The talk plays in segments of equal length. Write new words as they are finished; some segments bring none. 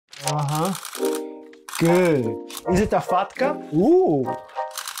Good. Is it a fat cup? Ooh.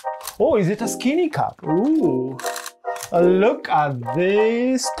 Oh, is it a skinny cup? Ooh. Look at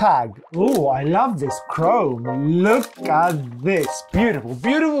this tag. Ooh, I love this chrome. Look at this. Beautiful,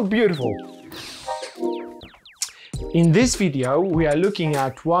 beautiful, beautiful. In this video, we are looking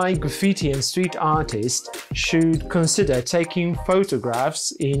at why graffiti and street artists should consider taking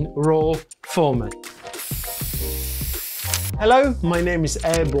photographs in RAW format. Hello, my name is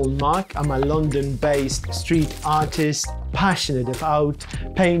Airborne Mark. I'm a London-based street artist, passionate about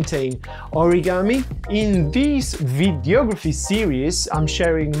painting origami. In this videography series, I'm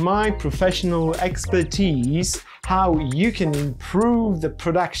sharing my professional expertise, how you can improve the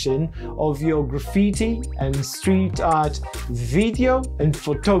production of your graffiti and street art video and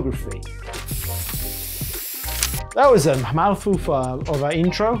photography. That was a mouthful of an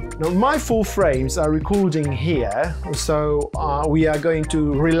intro. Now, my full frames are recording here, so we are going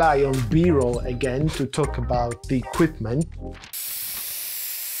to rely on B-roll again to talk about the equipment.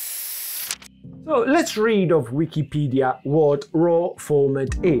 So let's read off Wikipedia what RAW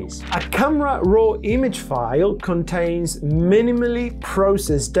format is. A camera RAW image file contains minimally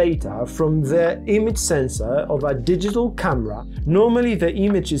processed data from the image sensor of a digital camera. Normally the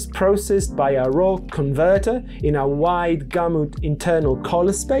image is processed by a RAW converter in a wide gamut internal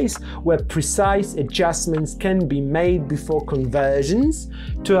color space where precise adjustments can be made before conversions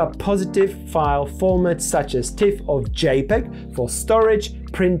to a positive file format such as TIFF of JPEG for storage,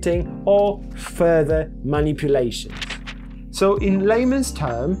 printing or further manipulation. So in layman's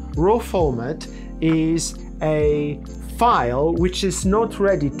term, RAW format is a file which is not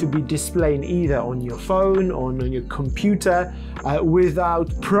ready to be displayed either on your phone or on your computer without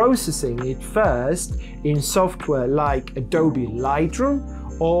processing it first in software like Adobe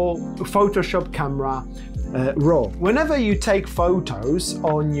Lightroom or Photoshop Camera Raw. Whenever you take photos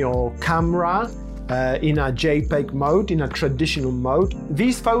on your camera in a JPEG mode, in a traditional mode,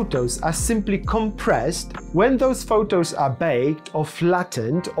 these photos are simply compressed. When those photos are baked or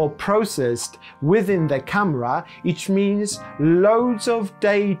flattened or processed within the camera, it means loads of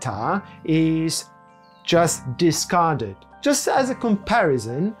data is just discarded. Just as a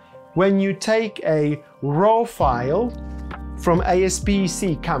comparison, when you take a RAW file from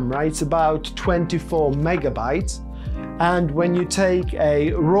ASPC camera, it's about 24 megabytes. And when you take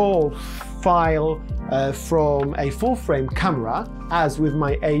a RAW file from a full frame camera, as with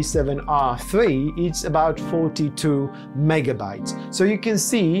my A7R III, it's about 42 megabytes. So you can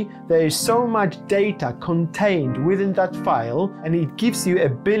see there is so much data contained within that file, and it gives you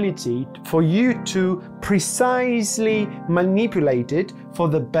ability for you to precisely manipulate it for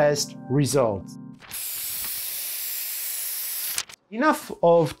the best results. Enough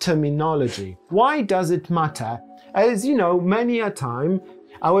of terminology. Why does it matter? As you know, many a time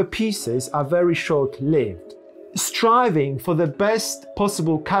our pieces are very short-lived. Striving for the best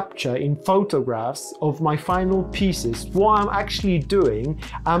possible capture in photographs of my final pieces, what I'm actually doing,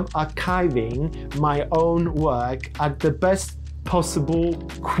 I'm archiving my own work at the best possible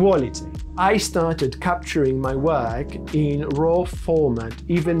quality. I started capturing my work in RAW format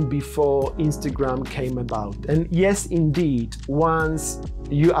even before Instagram came about. And yes, indeed, once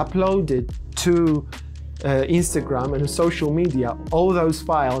you upload it to Instagram and social media, all those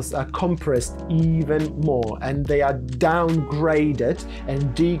files are compressed even more and they are downgraded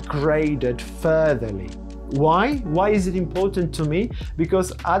and degraded furtherly. Why? Why is it important to me?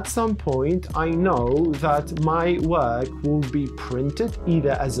 Because at some point I know that my work will be printed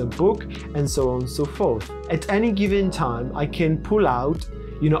either as a book and so on and so forth. At any given time I can pull out,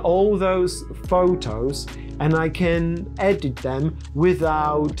 all those photos and I can edit them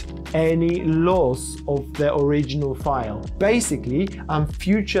without any loss of the original file. Basically, I'm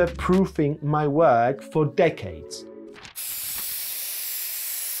future-proofing my work for decades.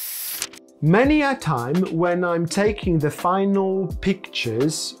 Many a time when I'm taking the final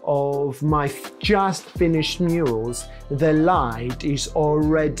pictures of my just finished murals, the light is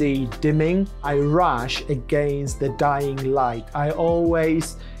already dimming. I rush against the dying light. I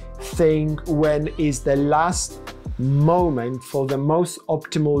always think when is the last moment for the most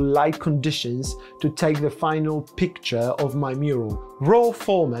optimal light conditions to take the final picture of my mural. RAW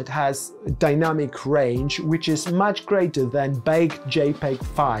format has dynamic range which is much greater than baked JPEG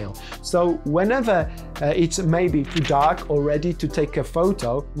file. So whenever it's maybe too dark or ready to take a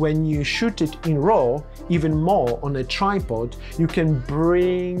photo, when you shoot it in RAW, even more on a tripod, you can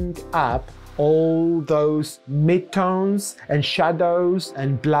bring up all those midtones and shadows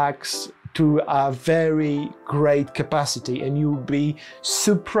and blacks to a very great capacity, and you'll be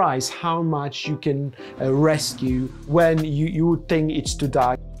surprised how much you can rescue when you would think it's to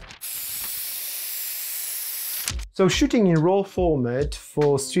die. So shooting in RAW format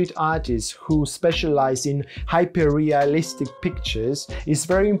for street artists who specialize in hyper-realistic pictures is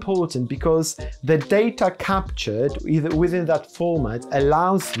very important, because the data captured within that format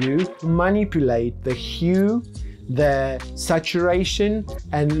allows you to manipulate the hue, the saturation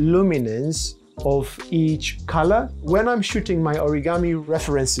and luminance of each color. When I'm shooting my origami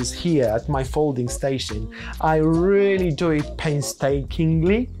references here at my folding station, I really do it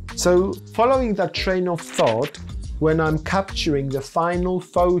painstakingly. So following that train of thought, when I'm capturing the final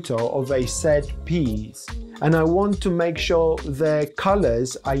photo of a set piece, and I want to make sure the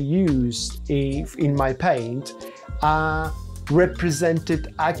colors I use in my paint are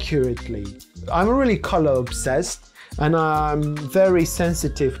represented accurately. I'm really color obsessed, and I'm very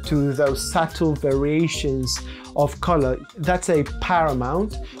sensitive to those subtle variations of color. That's a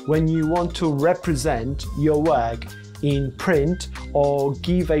paramount when you want to represent your work in print or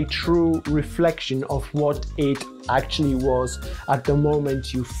give a true reflection of what it actually was at the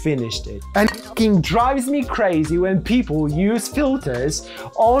moment you finished it. And it fucking drives me crazy when people use filters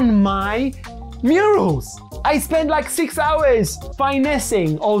on my murals. I spend like 6 hours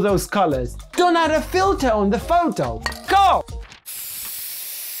finessing all those colors. Don't add a filter on the photo. Go!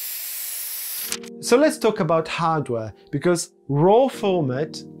 So let's talk about hardware, because RAW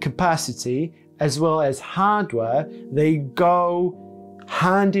format capacity as well as hardware, they go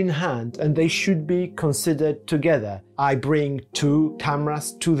hand in hand and they should be considered together. I bring 2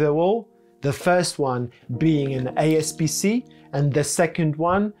 cameras to the wall, the first one being an ASPC and the second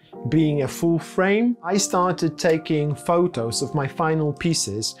one being a full frame. I started taking photos of my final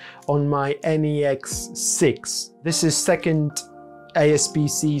pieces on my NEX6. This is second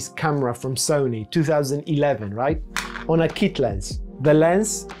ASPC's camera from Sony, 2011, right? On a kit lens. The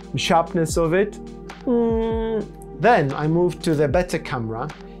lens, sharpness of it. Then I moved to the better camera,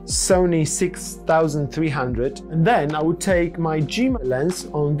 Sony 6300, and then I would take my G lens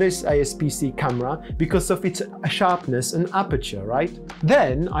on this ASPC camera because of its sharpness and aperture, right?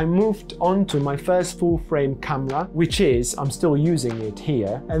 Then I moved on to my first full frame camera, which is, I'm still using it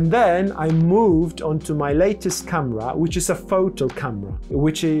here. And then I moved on to my latest camera, which is a photo camera,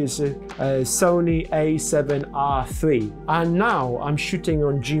 which is a Sony A7R III. And now I'm shooting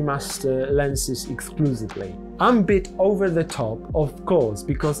on G Master lenses exclusively. I'm a bit over the top, of course,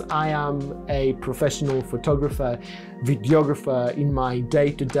 because I am a professional photographer, videographer in my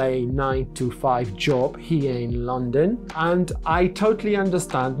day-to-day 9-to-5 job here in London. And I totally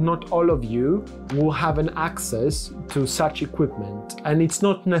understand not all of you will have an access to such equipment, and it's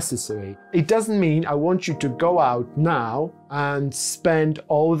not necessary. It doesn't mean I want you to go out now and spend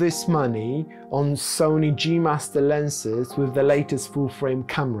all this money on Sony G Master lenses with the latest full frame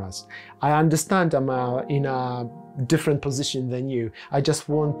cameras. I understand I'm in a different position than you. I just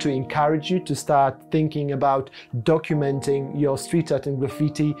want to encourage you to start thinking about documenting your street art and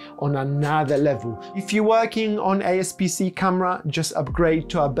graffiti on another level. If you're working on ASPC camera, just upgrade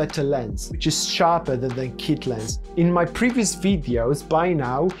to a better lens, which is sharper than the kit lens. In my previous videos, by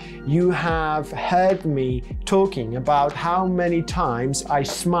now, you have heard me talking about how many times I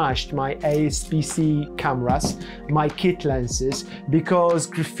smashed my ASPC cameras, my kit lenses, because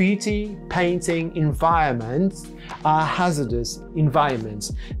graffiti painting environments are hazardous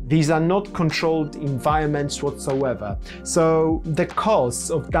environments. These are not controlled environments whatsoever. So the costs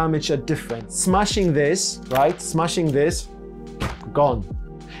of damage are different. Smashing this, right? Smashing this, gone.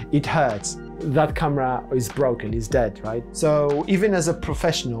 It hurts. That camera is broken, is dead, right? So even as a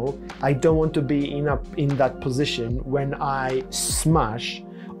professional, I don't want to be in that position when I smash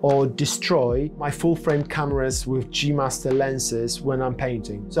or destroy my full frame cameras with G Master lenses when I'm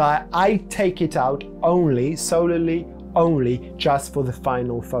painting. So I take it out solely just for the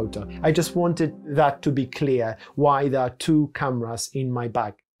final photo. I just wanted that to be clear, why there are 2 cameras in my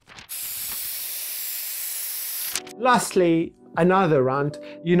bag. Lastly, another rant,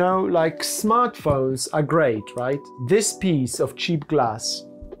 you know, like smartphones are great, right? This piece of cheap glass,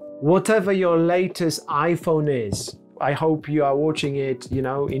 whatever your latest iPhone is, I hope you are watching it, you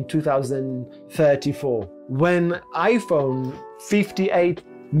know, in 2034. When iPhone 58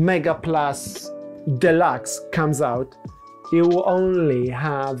 Mega Plus Deluxe comes out, it will only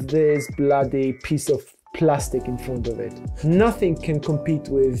have this bloody piece of plastic in front of it. Nothing can compete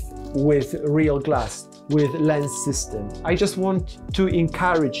with real glass, with lens system. I just want to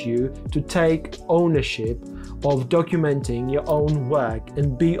encourage you to take ownership of documenting your own work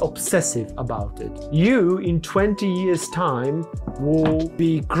and be obsessive about it. You, in 20 years' time, will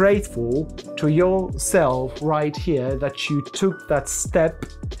be grateful to yourself right here that you took that step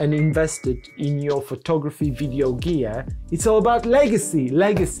and invested in your photography video gear. It's all about legacy.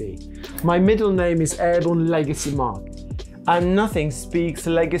 My middle name is Airborne Legacy Mark, and nothing speaks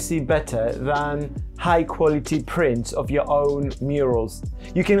legacy better than high quality prints of your own murals.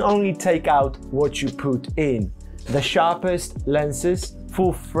 You can only take out what you put in. The sharpest lenses,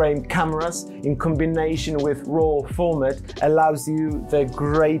 full frame cameras in combination with RAW format allows you the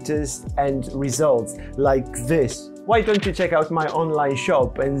greatest end results like this. Why don't you check out my online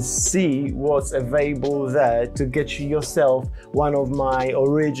shop and see what's available there to get you yourself one of my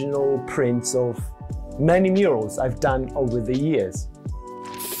original prints of many murals I've done over the years.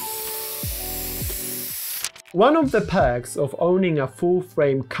 One of the perks of owning a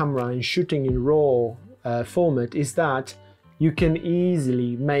full-frame camera and shooting in RAW format is that you can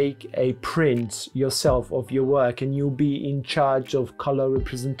easily make a print yourself of your work, and you'll be in charge of color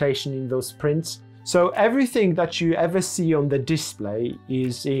representation in those prints. So everything that you ever see on the display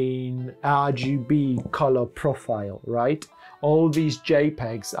is in RGB color profile, right? All these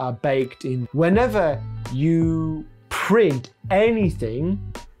JPEGs are baked in. Whenever you print anything,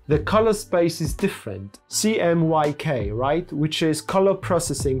 the color space is different. CMYK, right? Which is color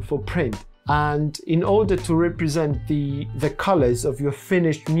processing for print. And in order to represent the colors of your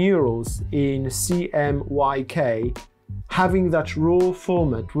finished murals in CMYK, having that RAW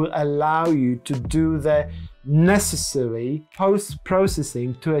format will allow you to do the necessary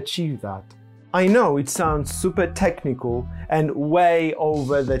post-processing to achieve that. I know it sounds super technical and way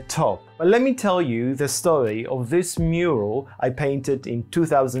over the top, but let me tell you the story of this mural I painted in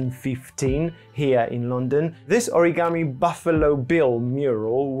 2015 here in London. This origami Buffalo Bill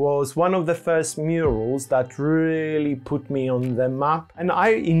mural was one of the first murals that really put me on the map, and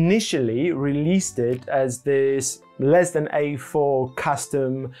I initially released it as this less than A4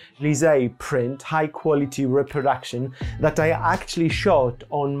 custom lisse print, high quality reproduction that I actually shot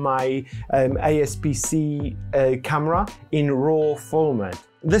on my ASPC camera in RAW format.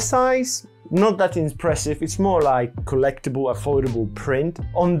 The size, not that impressive, it's more like collectible, affordable print.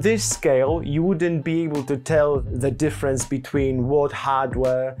 On this scale, you wouldn't be able to tell the difference between what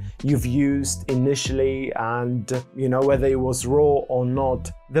hardware you've used initially and, you know, whether it was RAW or not.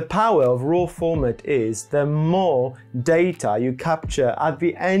 The power of RAW format is the more data you capture at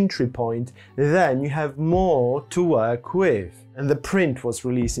the entry point, then you have more to work with. And the print was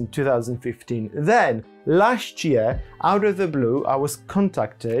released in 2015. Then, last year, out of the blue, I was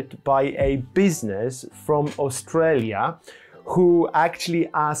contacted by a business from Australia who actually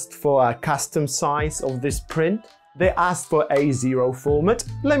asked for a custom size of this print. They asked for A0 format.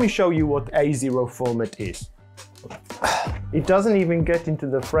 Let me show you what A0 format is. It doesn't even get into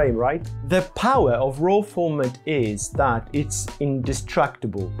the frame, right? The power of RAW format is that it's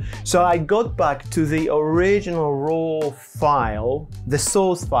indestructible. So I got back to the original RAW file, the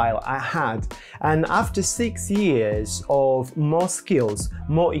source file I had, and after 6 years of more skills,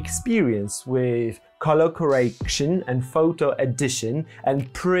 more experience with color correction and photo edition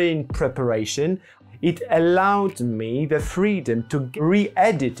and print preparation, it allowed me the freedom to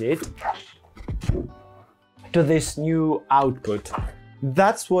re-edit it to this new output.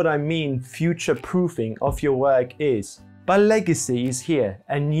 That's what I mean future-proofing of your work is. But legacy is here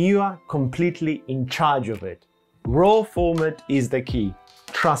and you are completely in charge of it. RAW format is the key.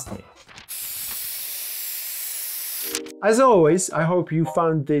 Trust me. As always, I hope you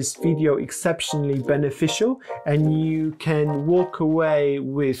found this video exceptionally beneficial and you can walk away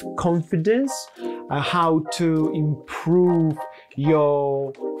with confidence how to improve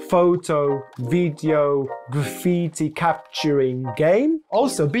your photo, video, graffiti capturing game.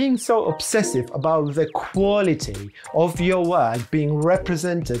 Also, being so obsessive about the quality of your work being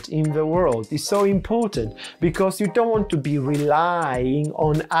represented in the world is so important because you don't want to be relying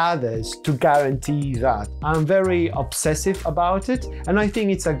on others to guarantee that. I'm very obsessive about it, and I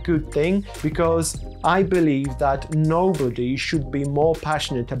think it's a good thing because I believe that nobody should be more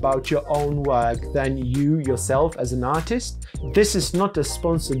passionate about your own work than you yourself as an artist. This is not a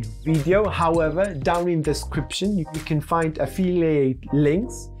sponsored video, however, down in the description you can find affiliate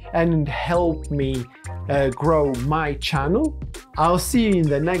links and help me grow my channel. I'll see you in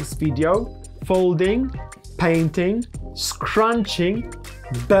the next video. Folding, painting, scrunching,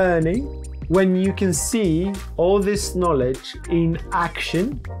 burning, when you can see all this knowledge in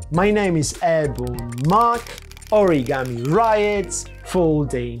action. My name is Airborne Mark, origami riots,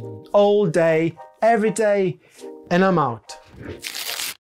 folding all day, every day, and I'm out.